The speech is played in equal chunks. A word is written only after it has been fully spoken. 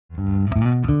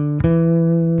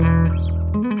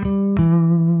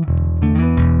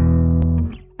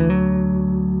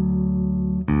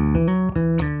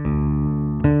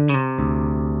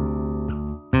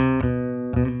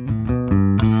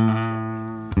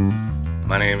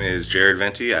My name is JARRED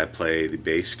Venti. I play the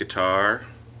bass guitar,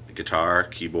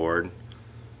 keyboard,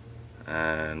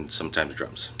 and sometimes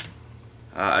drums.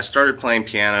 I started playing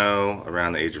piano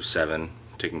around the age of 7,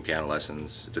 taking piano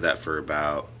lessons. Did that for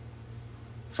about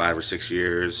 5 or 6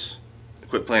 years. I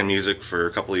quit playing music for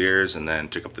a couple of years and then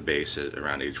took up the bass at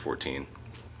around age 14.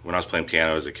 When I was playing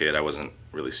piano as a kid, I wasn't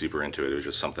really super into it. It was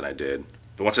just something I did.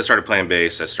 But once I started playing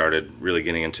bass, I started really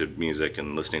getting into music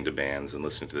and listening to bands and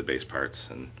listening to the bass parts.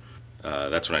 And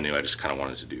that's when I knew I just kind of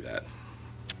wanted to do that.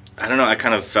 I don't know, I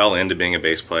kind of fell into being a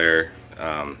bass player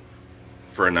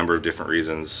for a number of different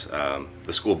reasons.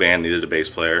 The school band needed a bass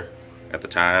player at the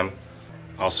time.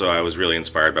 Also, I was really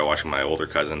inspired by watching my older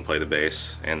cousin play the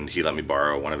bass, and he let me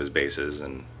borrow one of his basses,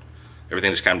 and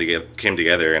everything just came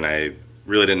together, and I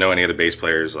really didn't know any other bass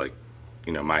players, like,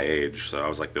 you know, my age, so I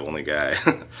was like the only guy.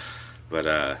 But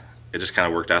it just kind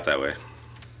of worked out that way.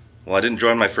 Well, I didn't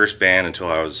join my first band until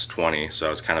I was 20, so I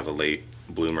was kind of a late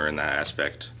bloomer in that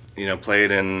aspect. You know,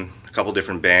 played in a couple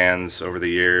different bands over the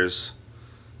years.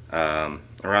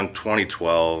 Around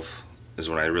 2012 is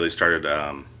when I really started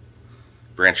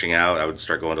branching out. I would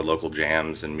start going to local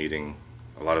jams and meeting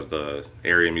a lot of the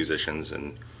area musicians,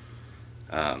 and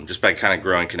just by kind of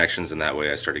growing connections in that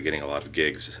way, I started getting a lot of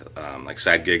gigs, like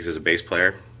side gigs as a bass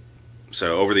player.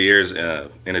 So over the years,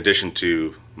 in addition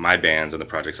to my bands and the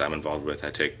projects I'm involved with, I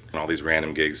take all these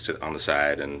random gigs on the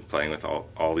side and playing with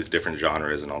all these different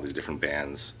genres and all these different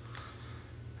bands.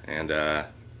 And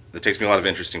it takes me a lot of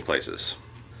interesting places.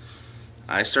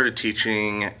 I started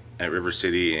teaching at River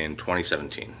City in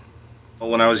 2017. Well,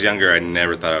 when I was younger, I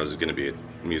never thought I was going to be a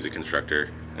music instructor.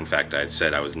 In fact, I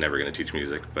said I was never going to teach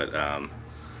music, but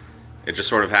it just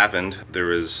sort of happened. There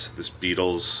was this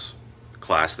Beatles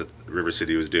class that River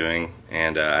City was doing,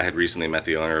 and I had recently met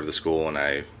the owner of the school, and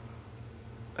I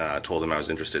told him I was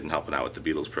interested in helping out with the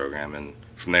Beatles program, and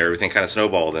from there everything kind of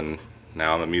snowballed, and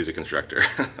now I'm a music instructor.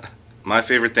 My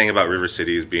favorite thing about River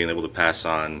City is being able to pass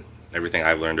on everything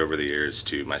I've learned over the years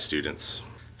to my students.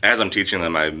 As I'm teaching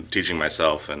them, I'm teaching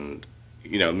myself, and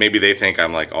you know, maybe they think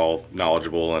I'm like all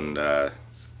knowledgeable and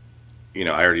you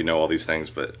know, I already know all these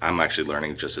things, but I'm actually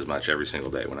learning just as much every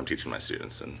single day when I'm teaching my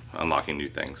students and unlocking new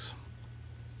things.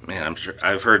 Man,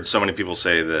 I've heard so many people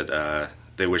say that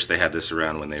they wish they had this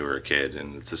around when they were a kid,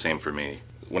 and it's the same for me.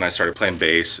 When I started playing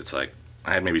bass, it's like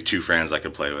I had maybe 2 friends I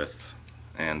could play with,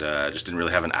 and just didn't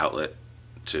really have an outlet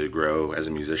to grow as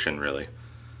a musician, really.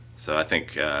 So I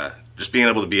think just being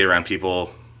able to be around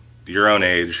people your own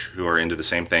age who are into the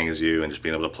same thing as you, and just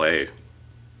being able to play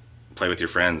with your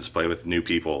friends, play with new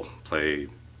people, play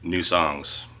new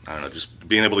songs. I don't know, just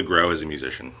being able to grow as a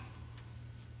musician.